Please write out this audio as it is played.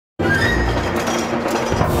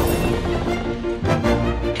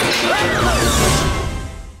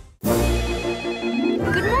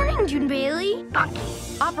monkey.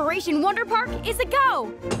 Operation Wonder Park is a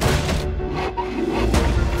go!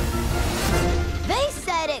 They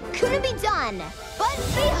said it couldn't be done, but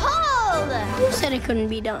behold! Who said it couldn't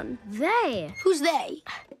be done? They. Who's they?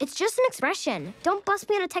 It's just an expression. Don't bust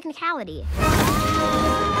me on a technicality.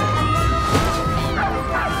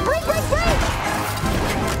 Break, break, break!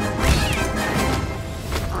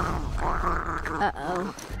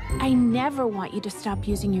 Uh-oh. I never want you to stop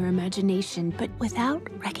using your imagination, but without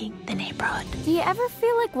wrecking the neighborhood. Do you ever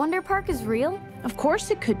feel like Wonder Park is real? Of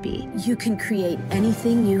course it could be. You can create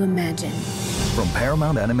anything you imagine. From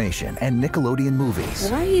Paramount Animation and Nickelodeon Movies.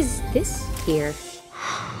 Why is this here?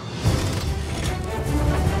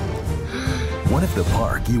 What if the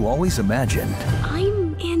park you always imagined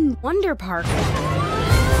I'm in Wonder Park.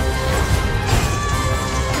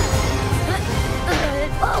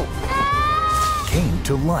 came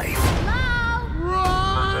to life?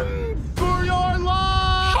 Run for your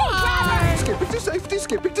life! Hey, Garner! Skipping to safety,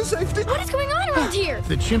 skipping to safety. What is going on around here?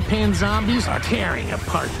 The chimpanzee zombies are tearing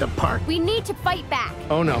apart the park. We need to fight back.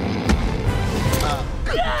 Oh no. Duck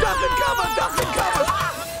and cover! Duck and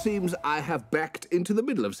cover! Seems I have backed into the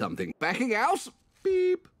middle of something. Backing out?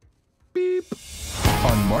 Beep. Beep.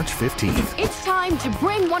 On March 15th, It's time to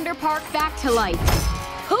bring Wonder Park back to life.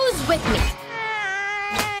 Who's with me?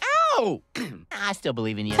 Ow! I still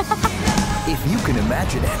believe in you. if you can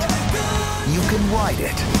imagine it, you can ride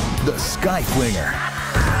it. The Sky Flinger.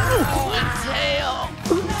 Tail!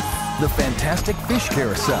 The Fantastic Fish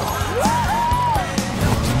Carousel.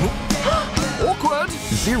 Awkward.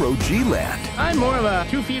 Zero G Land. I'm more of a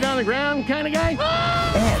 2 feet on the ground kind of guy.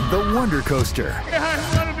 And the Wonder Coaster.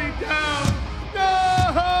 I want to be down.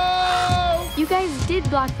 No! You guys did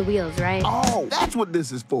block the wheels, right? Oh, that's what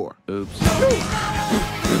this is for. Oops.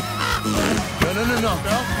 No. No.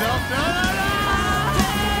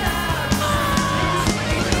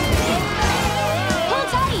 Hold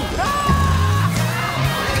tight!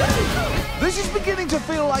 This is beginning to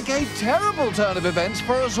feel like a terrible turn of events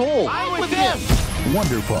for us all. I'm with him.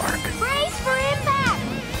 Wonder Park. Brace for impact!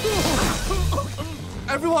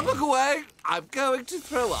 Everyone look away. I'm going to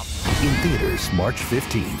throw up. In theaters March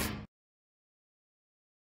 15th.